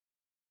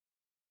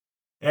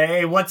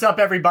Hey, what's up,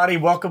 everybody?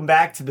 Welcome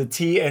back to the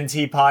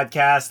TNT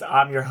podcast.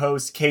 I'm your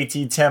host,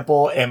 KT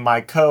Temple, and my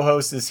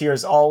co-host is here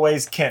as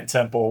always, Kent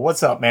Temple.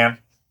 What's up, man?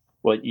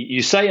 Well,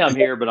 you say I'm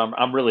here, but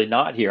I'm really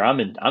not here. I'm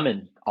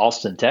in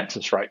Austin,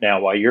 Texas right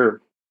now while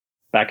you're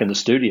back in the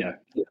studio.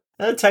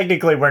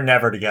 Technically, we're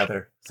never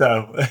together,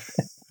 so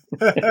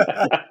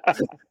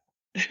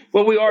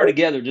Well, we are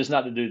together, just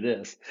not to do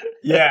this.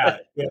 yeah.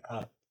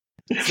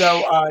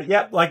 So,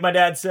 yep, like my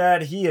dad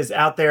said, he is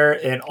out there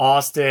in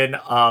Austin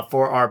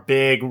for our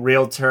big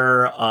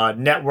realtor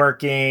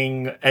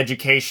networking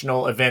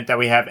educational event that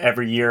we have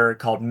every year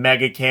called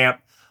Mega Camp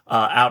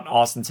out in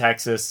Austin,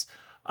 Texas.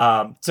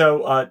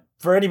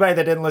 For anybody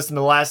that didn't listen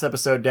to the last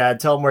episode, Dad,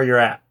 tell them where you're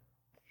at.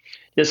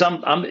 Yes,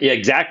 yeah,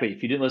 exactly.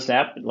 If you didn't listen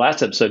to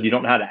last episode, you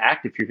don't know how to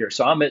act if you're here.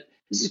 So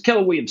this is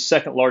Keller Williams'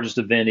 second largest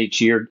event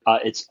each year.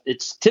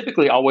 It's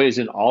typically always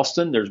in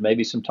Austin. There's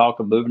maybe some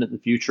talk of moving it in the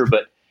future,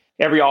 but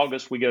every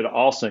August we go to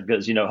Austin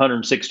because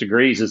 106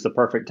 degrees is the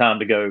perfect time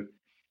to go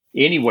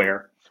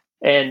anywhere.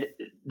 And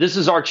this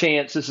is our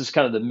chance. This is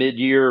kind of the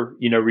mid-year,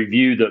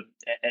 review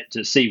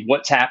to see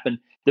what's happened.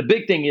 The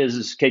big thing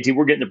is KT,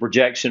 we're getting the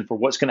projection for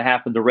what's going to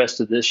happen the rest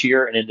of this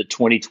year and into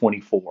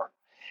 2024.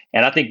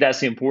 And I think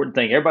that's the important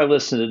thing. Everybody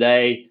listen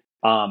today.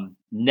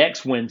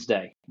 Next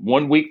Wednesday,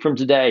 1 week from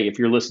today, if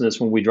you're listening to this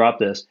when we drop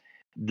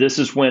this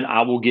is when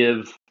I will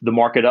give the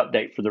market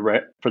update for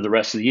the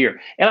rest of the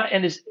year.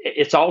 And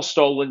it's all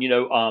stolen.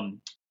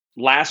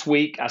 Last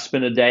week I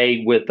spent a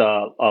day with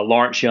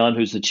Lawrence Young,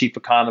 who's the chief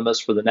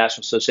economist for the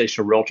National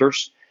Association of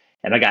Realtors,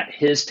 and I got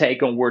his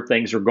take on where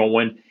things are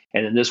going.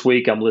 And then this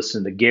week, I'm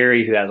listening to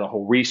Gary, who has a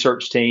whole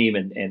research team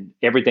and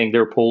everything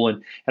they're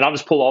pulling. And I'll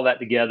just pull all that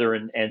together.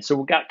 And so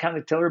we've got kind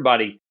of tell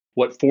everybody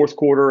what fourth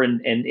quarter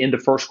and into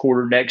first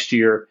quarter next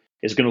year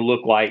is going to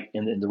look like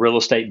in the real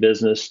estate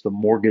business, the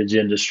mortgage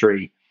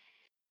industry,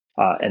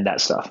 and that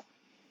stuff.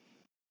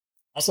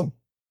 Awesome.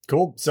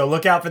 Cool. So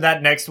look out for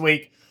that next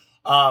week.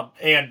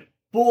 And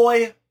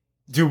boy,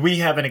 do we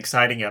have an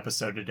exciting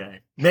episode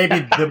today. Maybe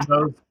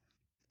the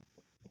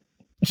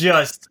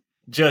most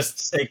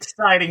just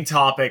exciting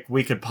topic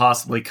we could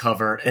possibly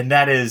cover, and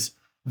that is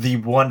the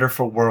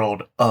wonderful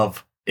world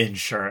of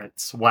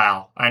insurance.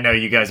 Wow. I know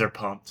you guys are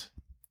pumped.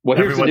 Well,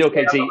 here's the deal, KT.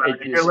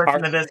 If you're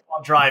listening to this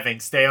while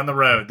driving, stay on the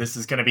road. This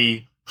is going to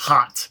be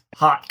hot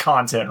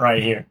content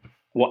right here.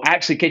 Well,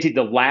 actually, KT,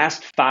 the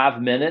last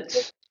 5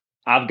 minutes,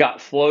 I've got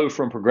Flo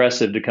from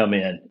Progressive to come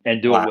in and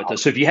do it with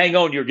us. So if you hang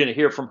on, you're going to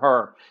hear from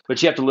her,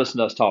 but you have to listen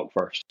to us talk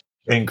first.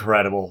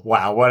 Incredible.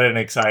 Wow. What an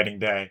exciting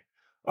day.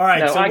 All right.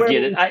 No, I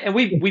get it. And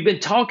we've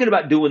been talking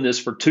about doing this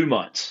for 2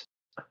 months,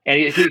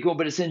 and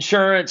but it's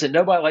insurance, and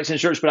nobody likes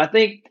insurance. But I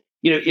think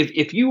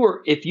if you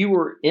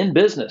were in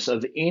business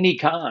of any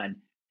kind,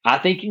 I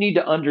think you need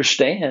to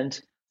understand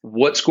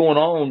what's going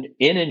on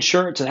in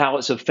insurance and how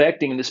it's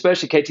affecting, and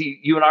especially KT,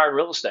 you and I are in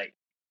real estate.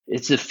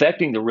 It's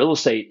affecting the real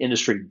estate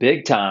industry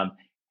big time,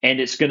 and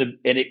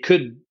it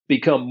could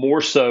become more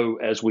so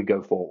as we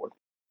go forward.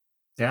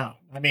 Yeah.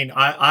 I mean,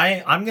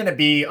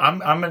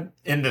 I'm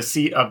in the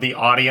seat of the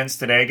audience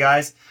today,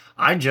 guys.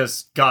 I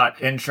just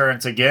got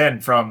insurance again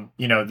from,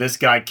 this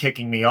guy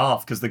kicking me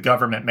off because the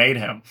government made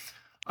him.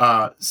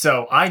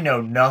 So I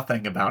know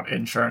nothing about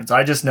insurance.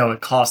 I just know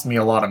it cost me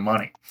a lot of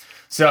money.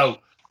 So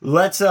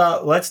let's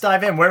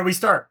dive in. Where do we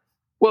start?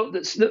 Well,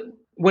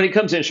 when it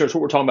comes to insurance, what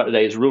we're talking about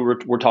today is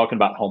we're talking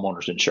about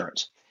homeowners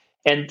insurance.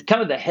 And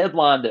kind of the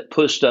headline that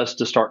pushed us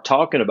to start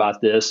talking about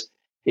this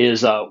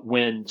is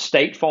when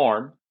State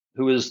Farm,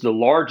 who is the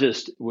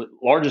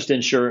largest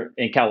insurer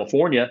in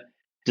California,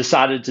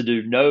 decided to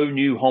do no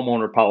new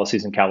homeowner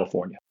policies in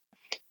California.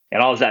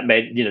 And all of that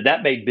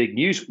made big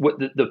news. What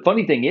the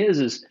funny thing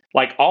is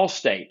like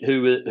Allstate,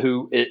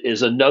 who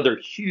is another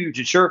huge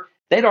insurer,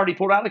 they'd already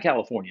pulled out of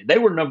California. They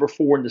were number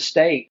 4 in the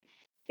state,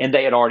 and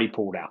they had already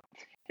pulled out.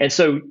 And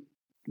so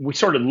we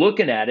started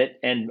looking at it,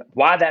 and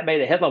why that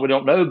made a headline, we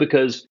don't know,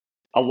 because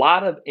a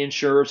lot of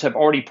insurers have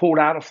already pulled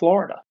out of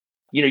Florida.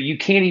 You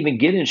can't even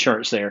get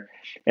insurance there,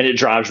 and it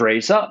drives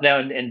rates up now.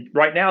 And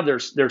right now,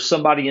 there's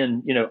somebody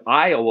in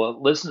Iowa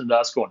listening to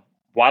us going,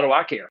 "Why do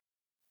I care?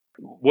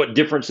 What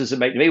difference does it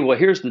make to me?" Well,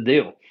 here's the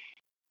deal: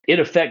 it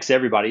affects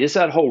everybody. It's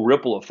that whole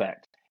ripple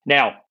effect.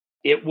 Now,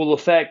 it will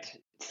affect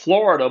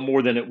Florida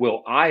more than it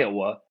will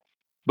Iowa,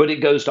 but it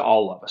goes to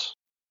all of us.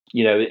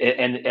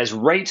 And as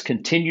rates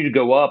continue to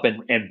go up,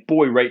 and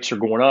boy, rates are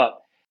going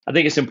up, I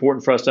think it's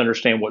important for us to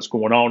understand what's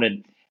going on.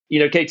 And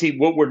KT,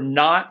 what we're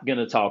not going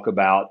to talk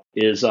about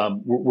is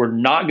we're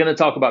not going to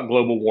talk about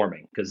global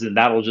warming, because then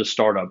that'll just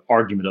start an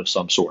argument of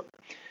some sort.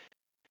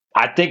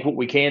 I think what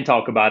we can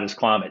talk about is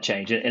climate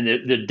change, and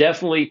they're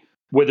definitely,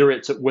 whether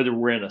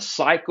we're in a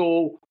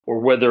cycle or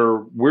whether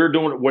we're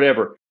doing it,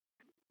 whatever,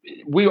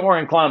 we are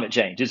in climate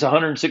change. It's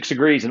 106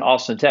 degrees in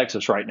Austin,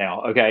 Texas right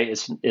now. Okay,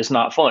 it's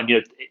not fun.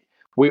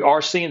 We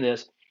are seeing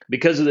this.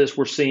 Because of this,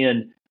 we're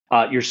seeing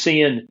you're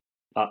seeing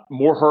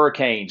more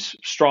hurricanes,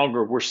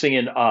 stronger. We're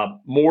seeing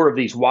more of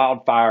these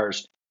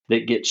wildfires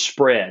that get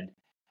spread.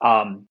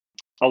 A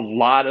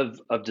lot of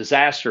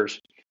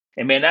disasters.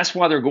 And man, that's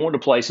why they're going to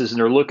places and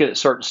they're looking at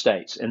certain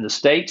states. And the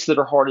states that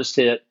are hardest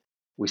hit,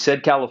 we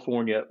said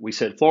California, we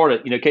said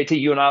Florida. KT,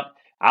 you and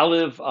I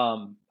live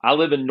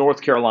in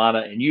North Carolina,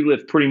 and you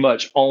live pretty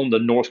much on the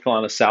North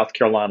Carolina South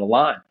Carolina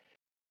line.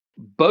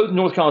 Both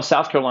North Carolina and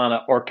South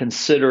Carolina are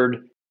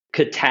considered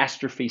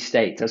catastrophe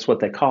states. That's what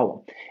they call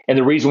them. And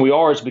the reason we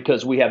are is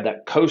because we have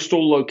that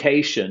coastal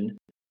location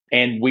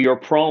and we are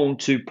prone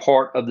to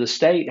part of the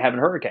state having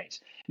hurricanes.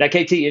 Now,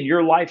 KT, in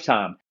your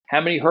lifetime,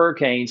 how many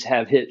hurricanes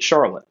have hit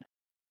Charlotte?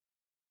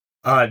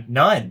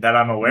 None that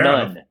I'm aware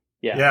of. None.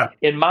 Yeah.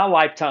 In my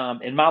lifetime,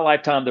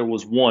 there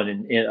was one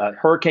in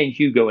Hurricane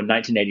Hugo in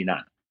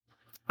 1989.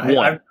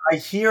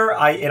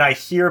 I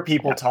hear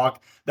people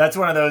talk. That's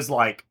one of those,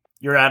 like,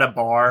 you're at a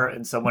bar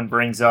and someone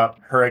brings up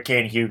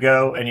Hurricane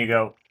Hugo and you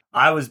go,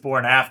 I was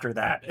born after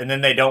that. And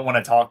then they don't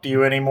want to talk to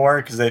you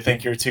anymore because they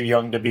think you're too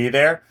young to be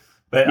there.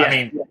 But I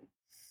mean,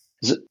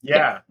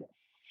 yeah.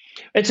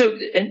 And so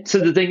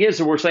the thing is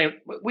that we're saying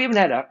we haven't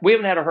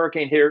had a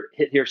hurricane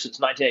hit here since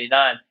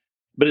 1989,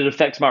 but it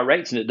affects my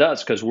rates, and it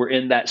does because we're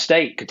in that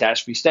state,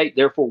 catastrophe state.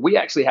 Therefore, we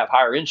actually have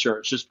higher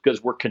insurance just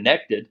because we're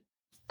connected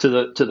to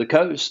the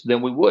coast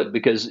than we would,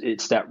 because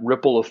it's that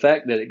ripple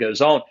effect that it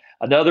goes on.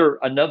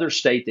 Another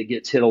state that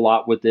gets hit a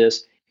lot with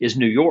this is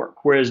New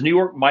York, whereas New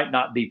York might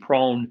not be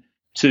prone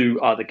to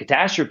the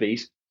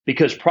catastrophes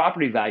because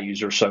property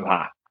values are so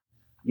high.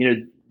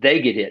 They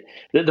get hit.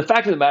 The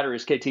fact of the matter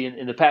is, KT,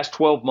 in the past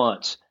 12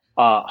 months,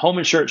 home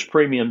insurance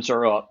premiums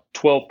are up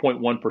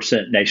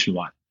 12.1%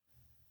 nationwide.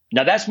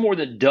 Now, that's more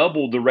than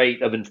double the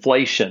rate of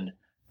inflation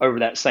over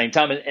that same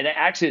time. And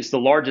actually, it's the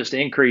largest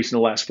increase in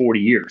the last 40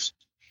 years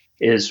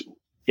is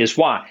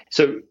why.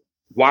 So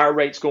why are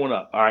rates going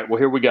up? All right, well,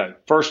 here we go.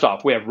 First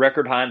off, we have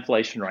record high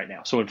inflation right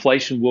now. So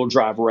inflation will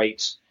drive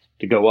rates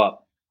to go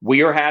up.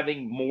 We are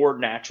having more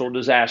natural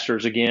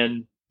disasters.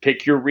 Again,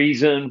 pick your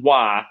reason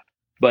why,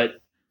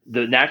 but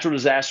the natural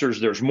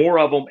disasters, there's more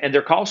of them, and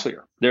they're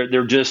costlier.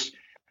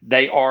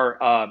 They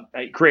are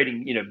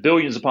creating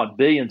billions upon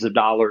billions of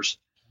dollars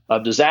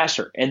of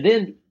disaster. And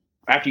then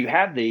after you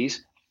have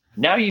these,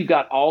 now you've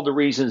got all the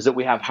reasons that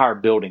we have higher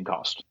building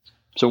costs.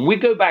 So when we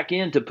go back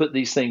in to put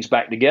these things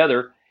back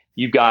together,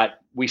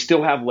 we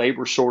still have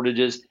labor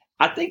shortages.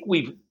 I think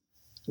we've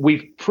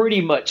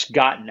pretty much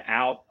gotten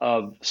out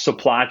of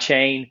supply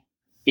chain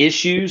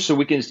issues, so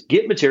we can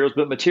get materials,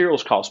 but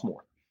materials cost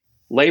more.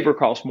 Labor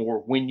costs more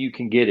when you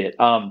can get it.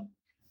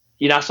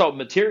 I saw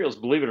materials,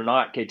 believe it or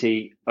not,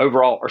 KT,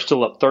 overall are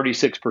still up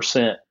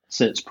 36%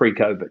 since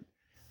pre-COVID.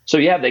 So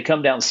yeah, they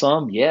come down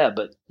some,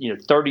 but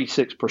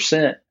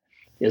 36%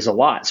 is a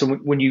lot. So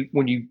when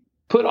you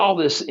put all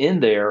this in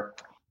there,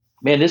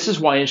 man, this is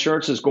why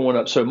insurance is going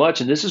up so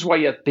much, and this is why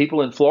you have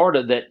people in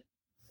Florida that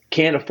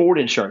can't afford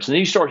insurance. And then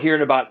you start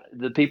hearing about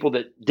the people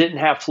that didn't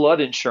have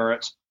flood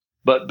insurance,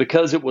 but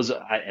because it was,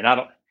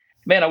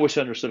 I wish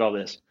I understood all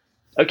this.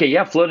 Okay, you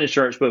have flood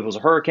insurance, but if it was a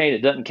hurricane,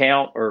 it doesn't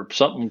count or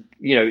something.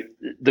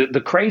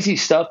 The crazy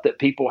stuff that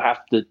people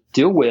have to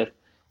deal with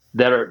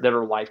that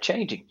are life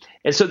changing.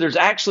 And so there's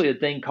actually a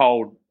thing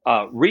called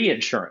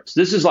reinsurance.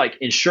 This is like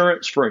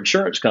insurance for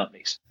insurance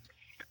companies.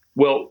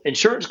 Well,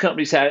 insurance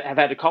companies have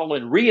had to call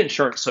in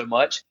reinsurance so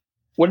much.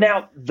 Well,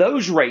 now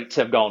those rates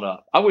have gone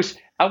up. I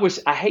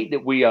hate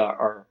that we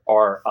are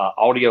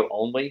audio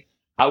only.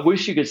 I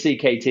wish you could see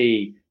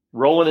KT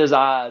rolling his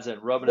eyes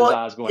and rubbing his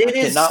eyes going, I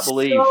cannot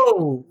believe.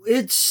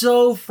 It's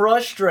so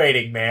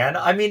frustrating, man.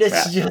 I mean,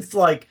 it's just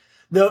like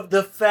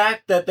the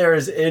fact that there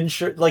is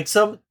insurance, like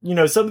some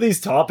of these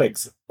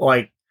topics,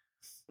 like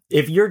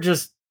if you're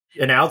just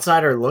an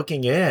outsider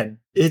looking in,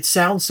 it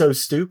sounds so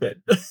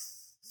stupid.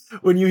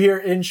 When you hear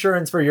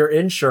insurance for your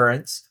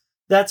insurance,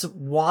 that's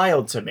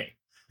wild to me.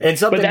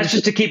 But that's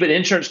just to keep an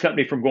insurance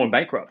company from going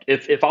bankrupt.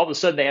 If all of a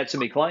sudden they had so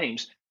many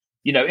claims,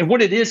 and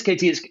what it is,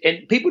 KT, is,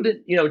 and people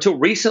didn't, until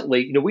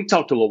recently, we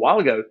talked a little while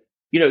ago,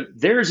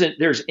 there's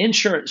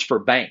insurance for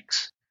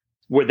banks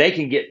where they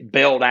can get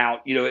bailed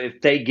out,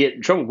 if they get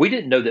in trouble. We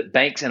didn't know that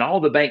banks and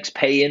all the banks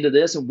pay into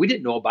this, and we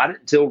didn't know about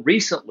it until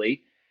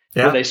recently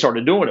when they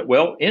started doing it.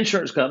 Well,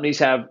 insurance companies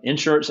have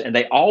insurance, and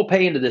they all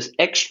pay into this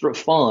extra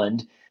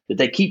fund that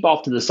they keep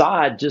off to the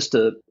side just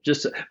to.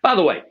 By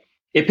the way,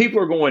 if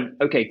people are going,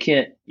 okay,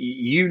 Kent,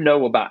 you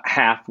know about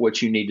half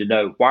what you need to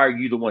know. Why are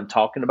you the one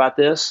talking about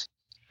this?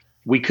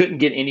 We couldn't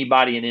get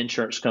anybody in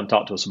insurance to come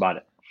talk to us about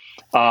it.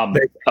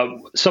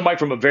 Somebody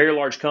from a very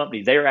large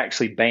company, they're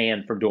actually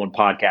banned from doing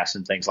podcasts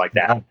and things like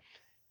that. Yeah.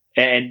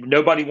 And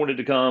nobody wanted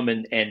to come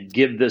and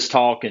give this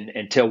talk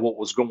and tell what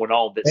was going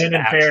on. That's an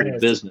actual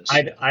business.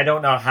 I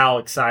don't know how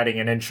exciting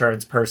an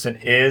insurance person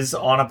is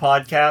on a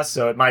podcast,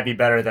 so it might be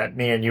better that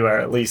me and you are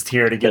at least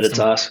here to get it's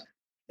us.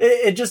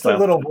 It just a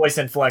little voice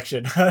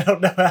inflection. I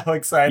don't know how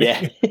exciting.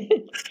 Yeah.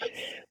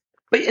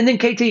 But and then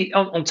KT,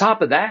 on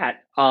top of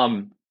that,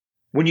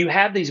 when you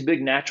have these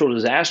big natural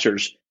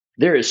disasters,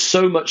 there is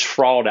so much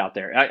fraud out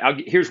there.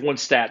 Here's one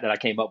stat that I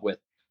came up with.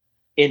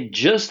 In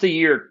just the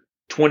year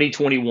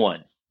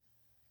 2021,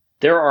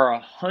 there are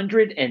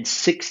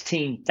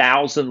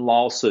 116,000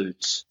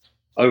 lawsuits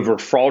over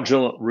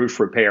fraudulent roof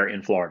repair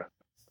in Florida.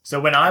 So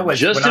when I was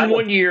Just in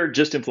 1 year,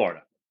 just in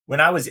Florida. when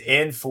I was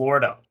in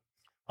Florida,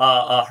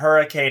 a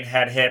hurricane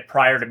had hit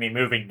prior to me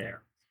moving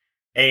there,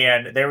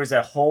 and there was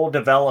a whole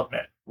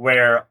development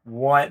where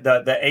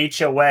the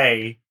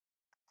HOA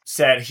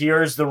said,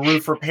 "Here's the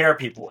roof repair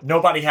people."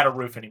 Nobody had a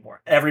roof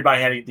anymore.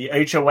 Everybody had the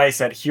HOA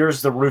said,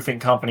 "Here's the roofing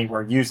company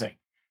we're using.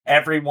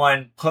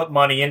 Everyone put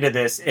money into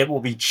this. It will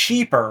be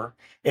cheaper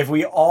if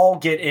we all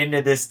get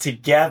into this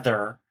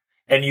together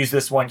and use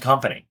this one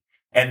company."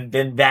 And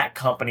then that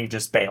company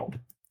just bailed,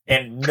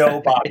 and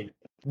nobody,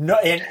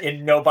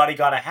 and nobody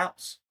got a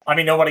house. I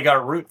mean, nobody got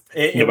a roof.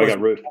 Nobody got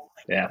a roof.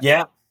 Yeah.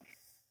 Yeah.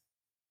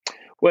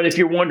 Well, if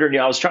you're wondering,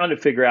 I was trying to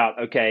figure out,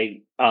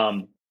 okay,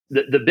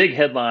 the big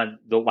headline,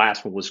 the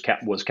last one was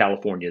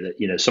California,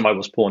 that, somebody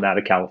was pulling out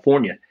of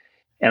California.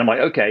 And I'm like,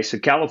 okay, so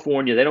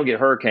California, they don't get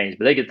hurricanes,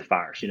 but they get the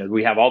fires.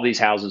 We have all these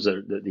houses,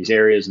 these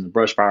areas and the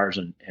brush fires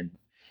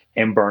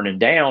and burning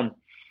down.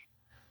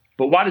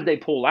 But why did they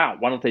pull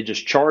out? Why don't they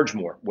just charge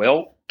more?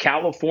 Well,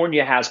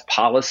 California has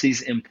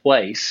policies in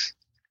place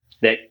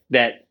that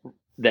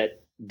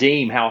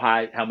deem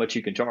how much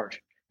you can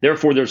charge.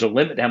 Therefore, there's a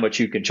limit to how much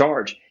you can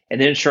charge.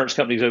 And the insurance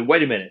companies go,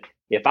 wait a minute,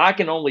 if I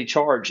can only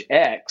charge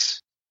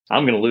X,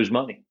 I'm going to lose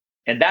money.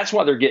 And that's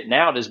why they're getting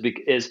out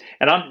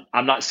and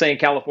I'm not saying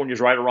California's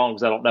right or wrong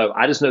because I don't know.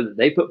 I just know that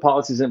they put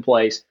policies in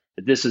place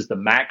that this is the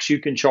max you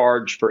can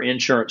charge for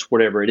insurance,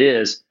 whatever it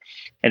is,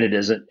 and it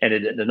isn't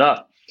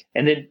enough.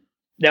 And then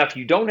now, if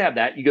you don't have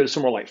that, you go to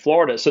somewhere like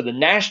Florida. So the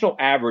national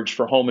average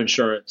for home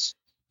insurance,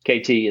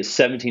 KT, is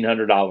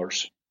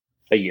 $1,700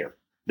 a year.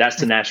 That's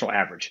the national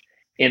average.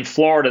 In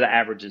Florida, the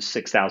average is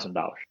 $6,000.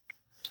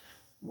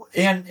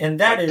 And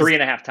that like is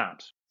 3.5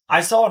 times.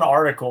 I saw an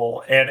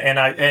article and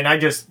I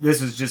just,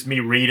 this is just me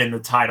reading the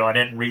title. I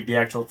didn't read the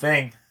actual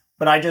thing,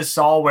 but I just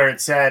saw where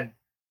it said,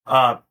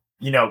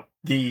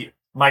 the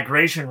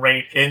migration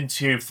rate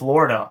into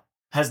Florida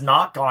has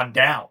not gone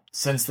down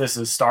since this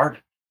has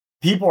started.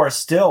 People are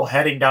still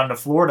heading down to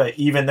Florida,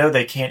 even though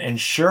they can't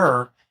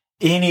insure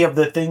any of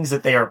the things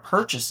that they are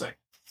purchasing.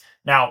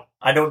 Now,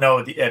 I don't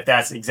know if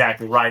that's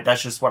exactly right.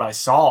 That's just what I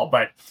saw.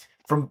 But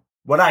from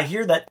what I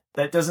hear, that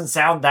doesn't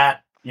sound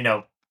that,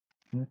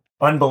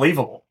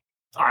 unbelievable.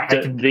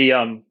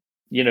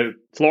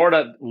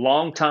 Florida,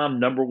 longtime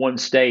number one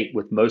state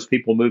with most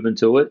people moving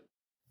to it.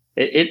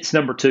 It's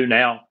number two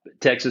now.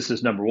 Texas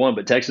is number one,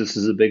 but Texas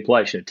is a big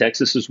place.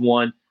 Texas is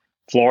one,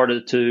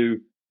 Florida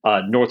two,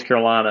 North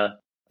Carolina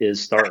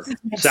is third.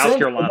 South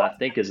Carolina, I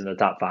think, is in the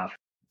top 5.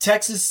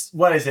 Texas,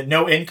 what is it?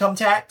 No income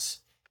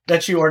tax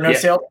that you or no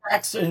sales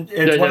tax?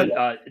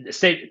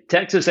 State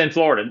Texas and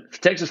Florida.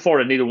 Texas,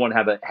 Florida, neither one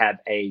have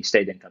a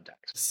state income tax.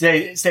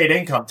 State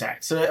income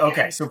tax.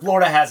 So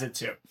Florida has it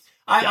too.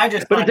 I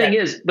just. But the thing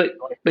is, but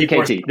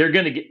KT, they're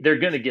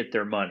gonna get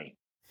their money.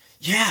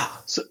 Yeah.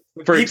 So,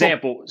 for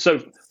example,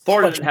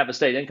 Florida doesn't have a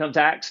state income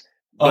tax.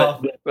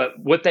 But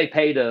what they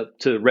pay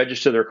to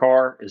register their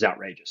car is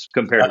outrageous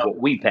compared to what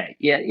we pay.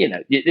 Yeah,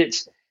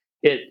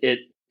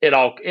 it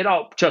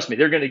all. Trust me,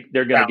 they're gonna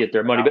get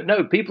their money. But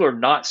no, people are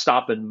not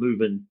stopping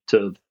moving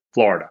to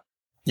Florida.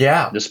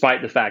 Yeah,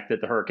 despite the fact that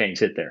the hurricanes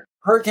hit there.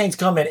 Hurricanes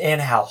coming in,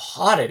 how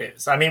hot it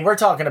is. I mean, we're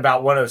talking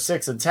about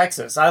 106 in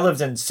Texas. I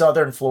lived in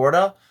southern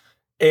Florida,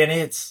 and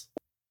it's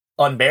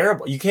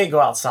unbearable. You can't go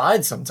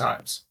outside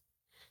sometimes.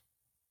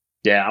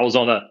 Yeah, I was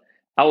on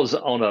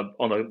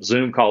a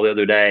Zoom call the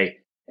other day.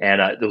 And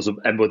there was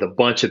with a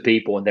bunch of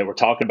people, and they were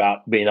talking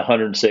about being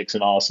 106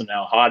 in Austin,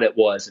 how hot it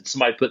was. And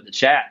somebody put in the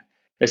chat,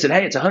 they said,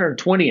 "Hey, it's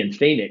 120 in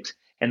Phoenix."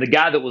 And the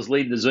guy that was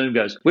leading the Zoom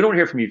goes, "We don't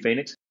hear from you,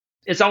 Phoenix.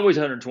 It's always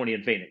 120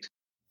 in Phoenix.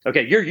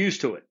 Okay, you're used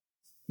to it.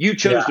 You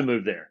chose to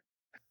move there.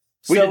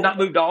 We did not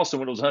move to Austin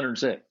when it was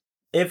 106."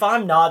 If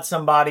I'm not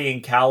somebody in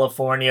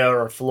California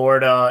or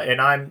Florida, and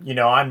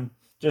I'm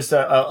just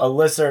a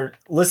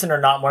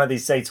listener, not one of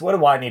these states, what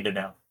do I need to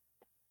know?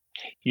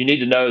 You need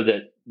to know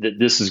that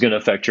this is going to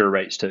affect your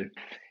rates too.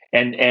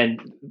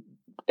 And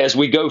as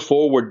we go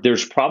forward,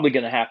 there's probably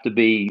going to have to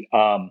be,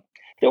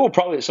 there will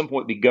probably at some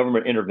point be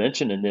government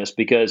intervention in this,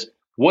 because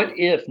what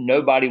if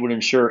nobody would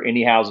insure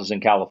any houses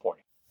in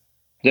California?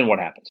 Then what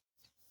happens?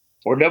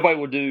 Or nobody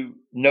will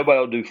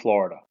do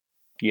Florida,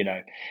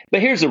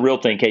 But here's the real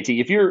thing, KT.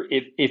 If you're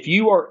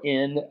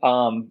in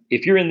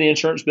the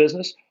insurance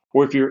business,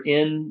 or if you're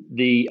in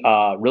the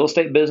real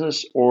estate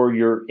business, or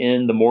you're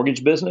in the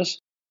mortgage business,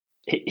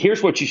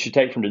 here's what you should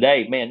take from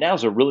today. Man,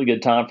 now's a really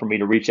good time for me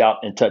to reach out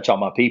and touch on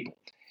my people.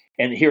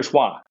 And here's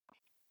why.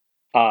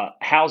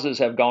 Houses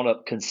have gone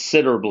up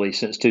considerably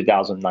since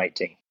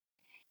 2019.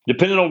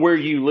 Depending on where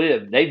you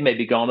live, they've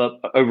maybe gone up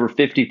over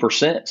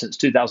 50% since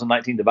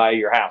 2019, the value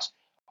of your house.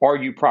 Are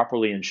you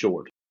properly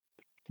insured?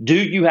 Do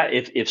you have,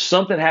 if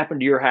something happened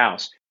to your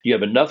house, do you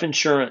have enough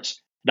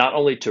insurance not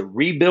only to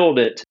rebuild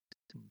it,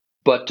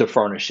 but to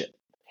furnish it?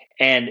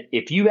 And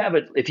if you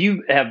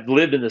have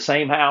lived in the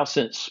same house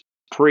since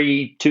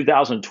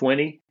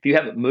pre-2020, if you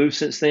haven't moved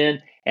since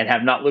then and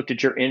have not looked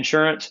at your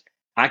insurance,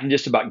 I can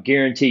just about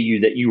guarantee you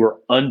that you are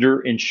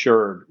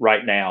underinsured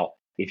right now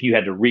if you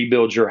had to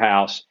rebuild your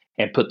house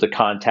and put the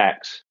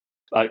contents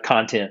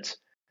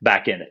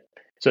back in it.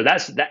 So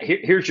that's that.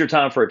 Here's your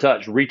time for a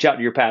touch. Reach out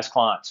to your past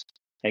clients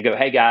and go,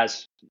 hey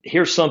guys,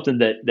 here's something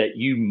that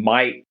you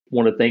might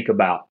want to think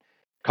about.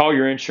 Call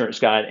your insurance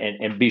guy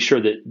and be sure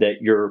that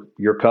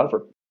you're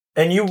covered.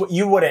 And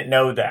you wouldn't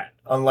know that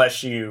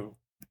unless you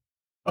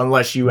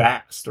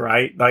asked,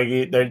 right?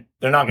 Like they're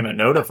not going to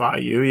notify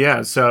you.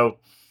 Yeah. So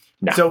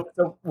No.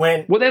 so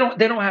when Well, they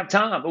don't have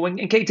time. But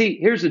and KT,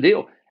 here's the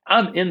deal.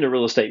 I'm in the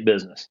real estate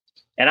business,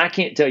 and I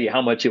can't tell you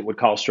how much it would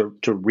cost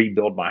to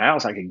rebuild my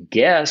house. I could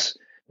guess,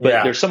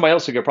 but there's somebody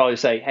else who could probably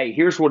say, "Hey,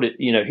 here's what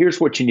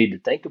you need to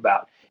think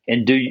about,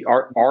 and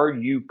are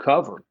you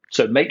covered?"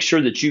 So make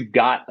sure that you've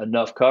got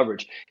enough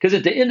coverage, because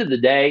at the end of the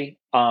day,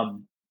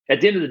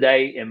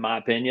 in my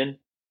opinion,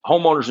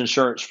 homeowners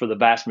insurance for the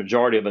vast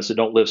majority of us that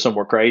don't live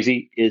somewhere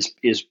crazy is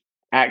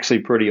actually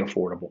pretty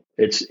affordable.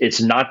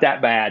 It's not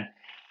that bad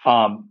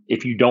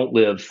if you don't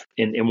live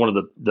in one of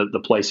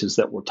the places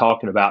that we're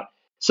talking about.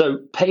 So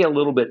pay a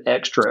little bit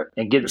extra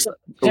and get a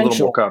little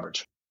more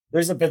coverage.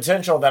 There's a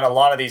potential that a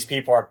lot of these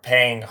people are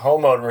paying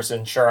homeowners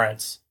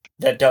insurance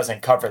that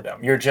doesn't cover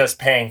them. You're just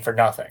paying for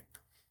nothing.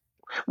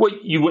 Well,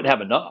 you wouldn't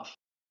have enough.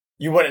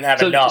 You wouldn't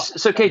have enough.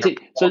 So KT,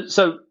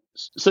 so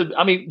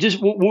I mean, just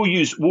we'll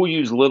use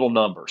little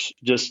numbers,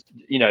 just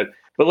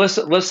but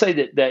let's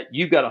say that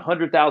you've got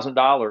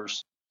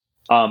 $100,000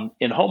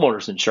 in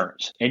homeowners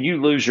insurance, and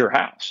you lose your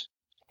house,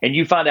 and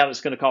you find out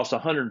it's going to cost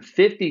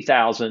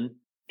 $150,000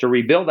 to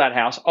rebuild that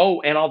house.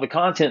 Oh, and all the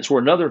contents were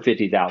another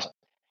 $50,000.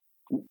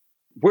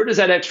 Where does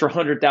that extra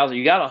 $100,000?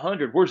 You got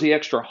 100. Where's the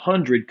extra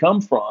 100 come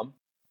from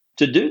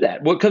to do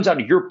that? Well, it comes out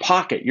of your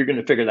pocket. You're going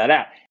to figure that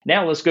out.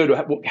 Now let's go to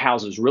what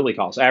houses really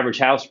cost. Average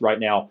house right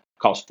now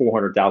costs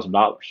 $400,000.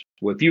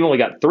 Well, if you only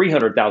got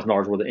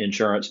 $300,000 worth of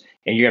insurance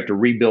and you have to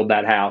rebuild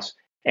that house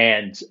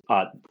and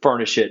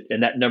furnish it,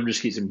 and that number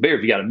just keeps getting bigger.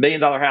 If you got $1 million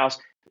house,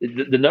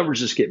 the numbers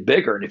just get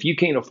bigger. And if you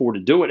can't afford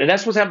to do it, and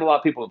that's what's happened to a lot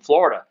of people in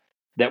Florida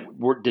that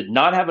did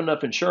not have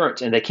enough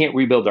insurance and they can't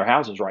rebuild their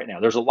houses right now.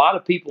 There's a lot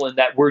of people in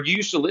that where you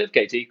used to live,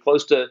 KT,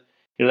 close to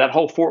that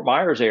whole Fort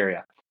Myers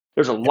area.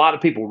 There's a lot of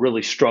people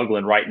really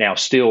struggling right now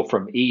still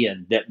from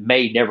Ian that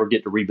may never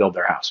get to rebuild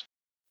their house.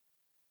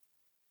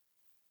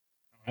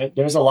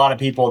 There's a lot of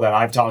people that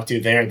I've talked to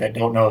there that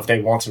don't know if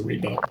they want to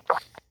rebuild,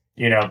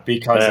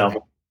 because of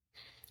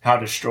how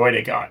destroyed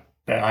it got.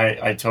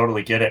 I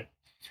totally get it.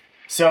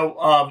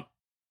 So,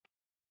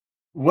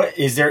 what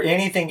is there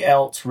anything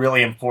else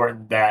really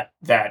important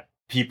that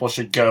people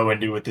should go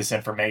and do with this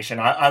information?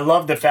 I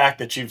love the fact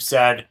that you've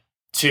said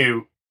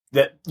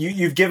that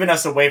you've given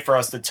us a way for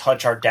us to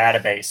touch our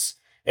database.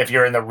 If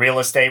you're in the real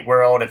estate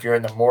world, if you're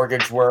in the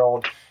mortgage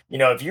world,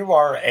 if you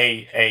are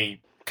a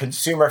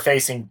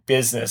consumer-facing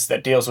business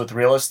that deals with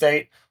real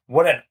estate,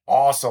 what an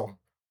awesome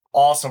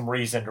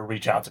reason to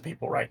reach out to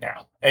people right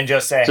now and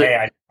just say, hey,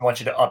 I want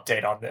you to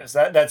update on this.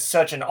 That's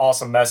such an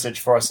awesome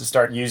message for us to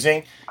start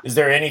using. Is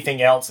there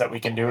anything else that we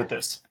can do with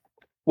this?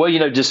 Well,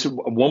 just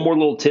one more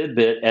little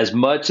tidbit. As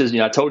much as,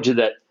 I told you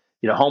that,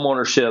 home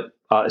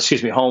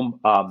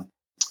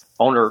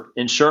owner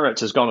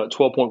insurance has gone up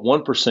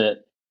 12.1%.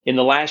 In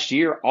the last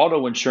year,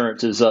 auto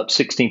insurance is up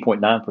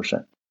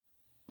 16.9%.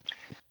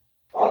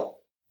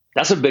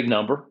 That's a big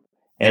number.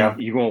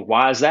 And you're going,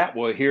 why is that?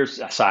 Well,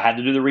 so I had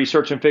to do the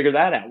research and figure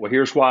that out. Well,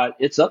 here's why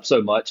it's up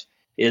so much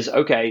is,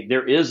 okay,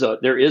 there is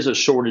a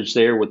shortage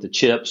there with the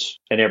chips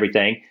and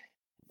everything.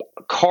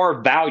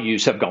 Car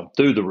values have gone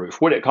through the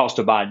roof. What it costs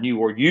to buy a new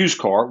or used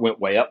car went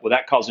way up. Well,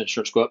 that caused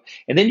insurance to go up.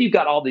 And then you've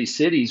got all these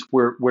cities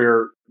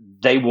where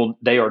they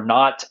are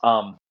not,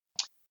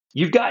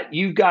 you've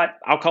got,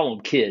 I'll call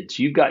them kids.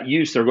 You've got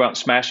youth that are going out and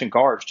smashing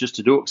cars just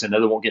to do it because they know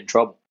they won't get in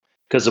trouble,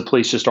 because the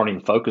police just aren't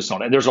even focused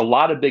on it. And there's a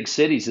lot of big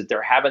cities that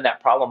they're having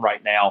that problem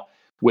right now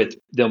with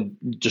them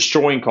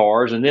destroying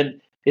cars. And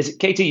then is it,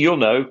 KT, you'll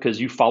know because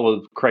you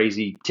follow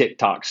crazy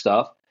TikTok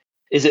stuff.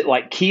 Is it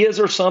like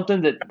Kias or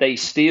something that they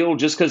steal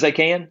just because they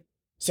can?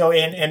 So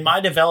in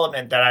my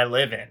development that I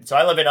live in, so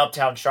I live in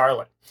Uptown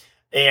Charlotte,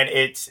 and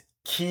it's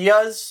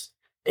Kias,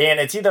 and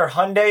it's either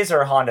Hyundais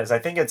or Hondas. I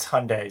think it's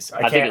Hyundais.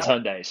 I think it's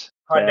Hyundais.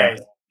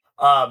 Hyundais.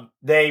 Yeah.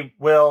 They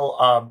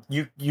will,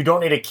 you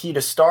don't need a key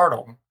to start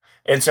them.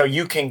 And so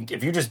you can,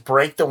 if you just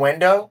break the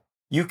window,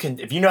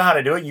 if you know how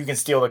to do it, you can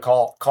steal the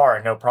car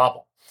and no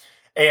problem.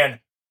 And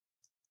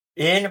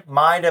in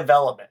my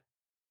development,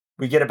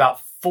 we get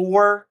about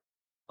 4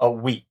 a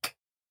week.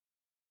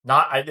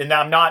 And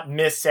I'm not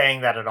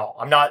missaying that at all.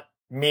 I'm not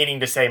meaning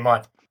to say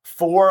month.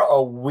 4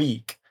 a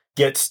week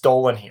get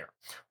stolen here.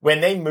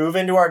 When they move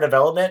into our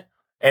development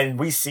and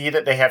we see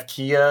that they have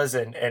Kias,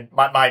 and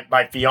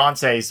my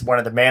fiance is one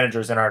of the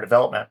managers in our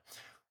development,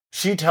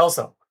 she tells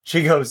them,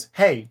 she goes,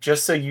 hey,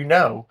 just so you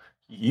know,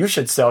 you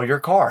should sell your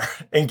car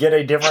and get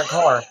a different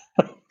car.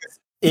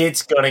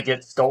 It's going to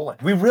get stolen.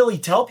 We really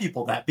tell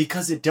people that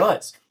because it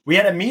does. We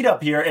had a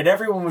meetup here and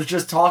everyone was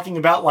just talking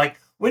about, like,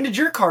 when did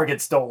your car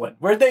get stolen?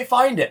 Where'd they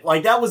find it?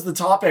 Like, that was the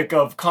topic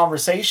of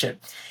conversation.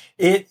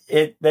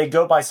 They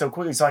go by so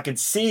quickly. So I could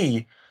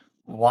see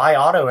why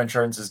auto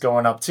insurance is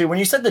going up too. When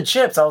you said the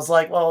chips, I was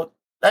like, well,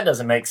 that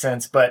doesn't make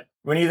sense. But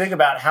when you think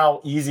about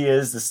how easy it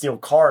is to steal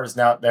cars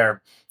now,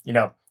 they're,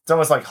 It's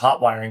almost like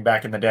hot wiring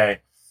back in the day.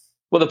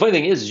 Well, the funny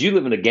thing is you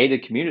live in a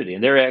gated community,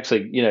 and they're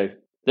actually,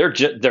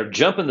 they're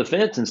jumping the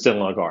fence and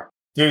stealing a car.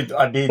 Dude,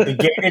 I mean, the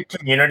gated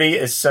community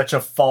is such a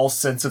false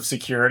sense of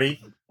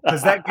security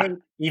because that gate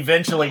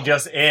eventually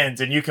just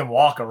ends and you can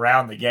walk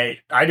around the gate.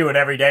 I do it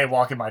every day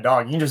walking my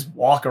dog. You can just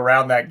walk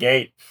around that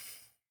gate.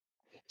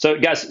 So,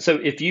 guys,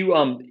 if you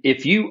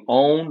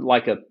own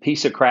like a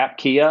piece of crap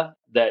Kia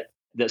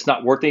that's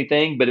not worth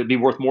anything, but it'd be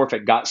worth more if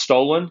it got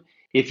stolen,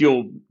 if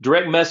you'll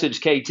direct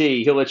message KT,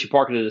 he'll let you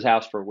park it at his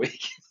house for a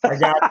week. I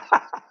got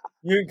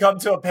you can come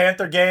to a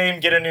Panther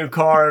game, get a new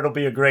car. It'll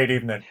be a great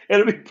evening.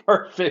 It'll be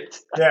perfect.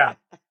 Yeah.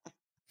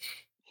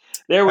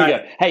 There we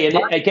go. Hey, and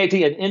KT,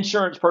 an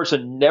insurance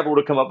person never would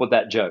have come up with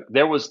that joke.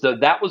 That was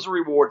a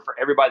reward for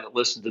everybody that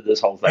listened to this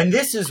whole thing. And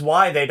this is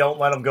why they don't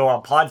let them go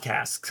on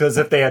podcasts, because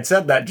if they had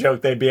said that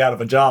joke, they'd be out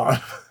of a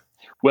job.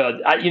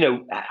 Well,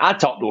 I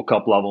talked to a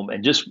couple of them,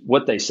 and just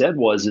what they said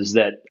is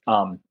that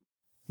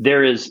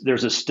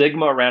there's a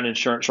stigma around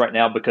insurance right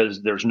now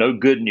because there's no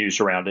good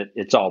news around it.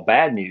 It's all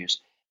bad news.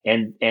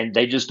 And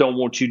they just don't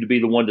want you to be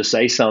the one to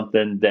say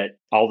something that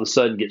all of a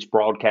sudden gets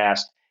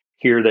broadcast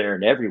here, there,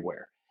 and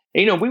everywhere.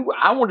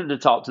 I wanted to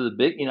talk to the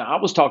big. I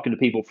was talking to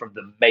people from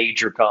the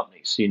major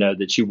companies.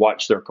 That you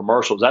watch their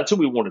commercials. That's who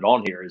we wanted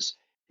on here is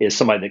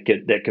somebody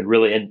that could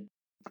really. And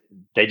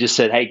they just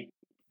said, "Hey,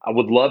 I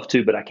would love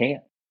to, but I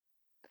can't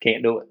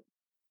do it."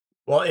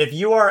 Well, if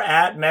you are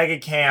at Mega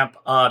Camp,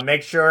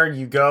 make sure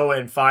you go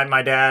and find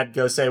my dad.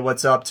 Go say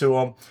what's up to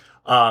him.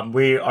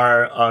 We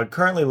are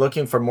currently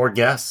looking for more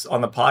guests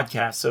on the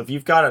podcast. So if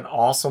you've got an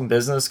awesome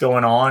business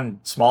going on,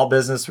 small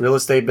business, real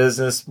estate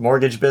business,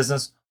 mortgage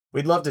business,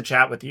 we'd love to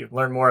chat with you,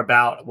 learn more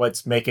about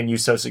what's making you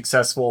so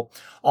successful.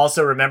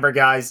 Also, remember,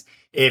 guys,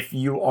 if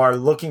you are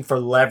looking for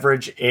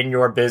leverage in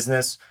your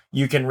business,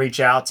 you can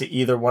reach out to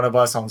either one of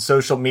us on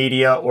social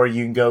media, or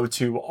you can go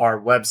to our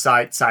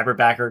website,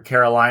 Cyberbacker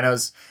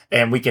Carolinas,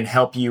 and we can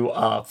help you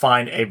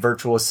find a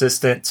virtual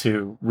assistant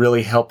to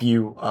really help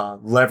you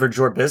leverage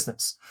your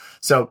business.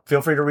 So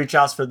feel free to reach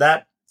out for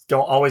that.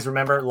 Don't always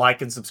remember,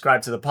 like and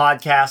subscribe to the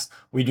podcast.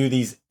 We do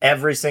these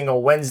every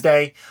single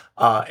Wednesday,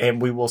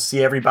 and we will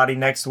see everybody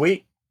next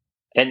week.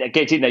 And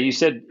KT, now you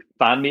said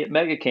find me at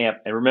Mega Camp,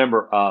 and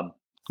remember,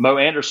 Mo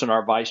Anderson,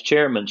 our vice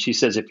chairman, she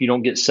says if you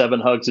don't get 7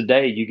 hugs a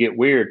day, you get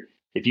weird.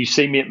 If you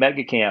see me at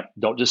Mega Camp,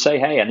 don't just say,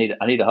 "Hey, I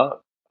need a hug."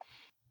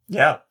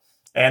 Yeah,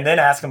 and then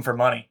ask him for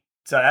money.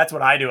 So that's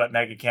what I do at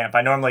Mega Camp.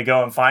 I normally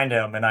go and find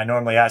him, and I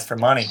normally ask for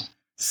money.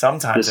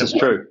 Sometimes this is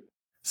true.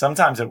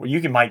 Sometimes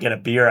you might get a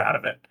beer out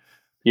of it.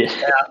 Yeah.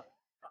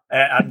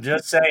 I'm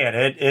just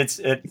saying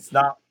it's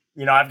not.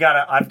 I've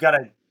got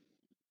to.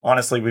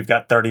 Honestly, we've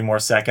got 30 more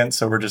seconds,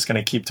 so we're just going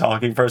to keep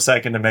talking for a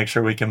second to make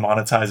sure we can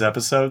monetize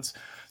episodes.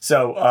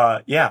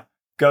 So,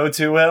 go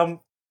to him,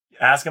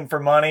 ask him for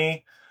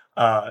money.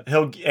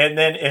 And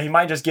then he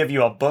might just give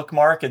you a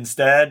bookmark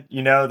instead.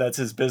 That's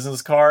his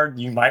business card.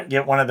 You might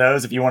get one of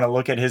those if you want to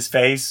look at his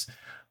face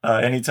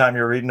anytime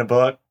you're reading a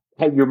book.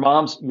 Hey, your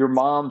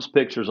mom's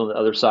picture's on the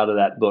other side of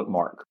that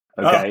bookmark.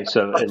 Okay,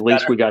 so at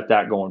least we got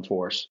that going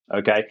for us.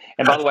 Okay,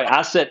 and by the way,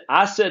 I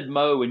said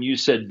Mo and you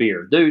said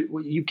beer, dude.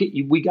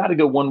 We got to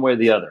go one way or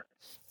the other.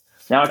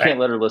 Now I can't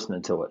let her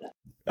listen to it.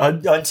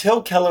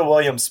 Until Keller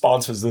Williams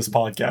sponsors this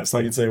podcast,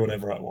 I can say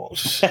whatever I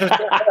want.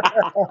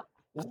 All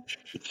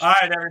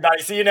right,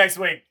 everybody. See you next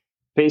week.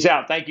 Peace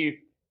out. Thank you.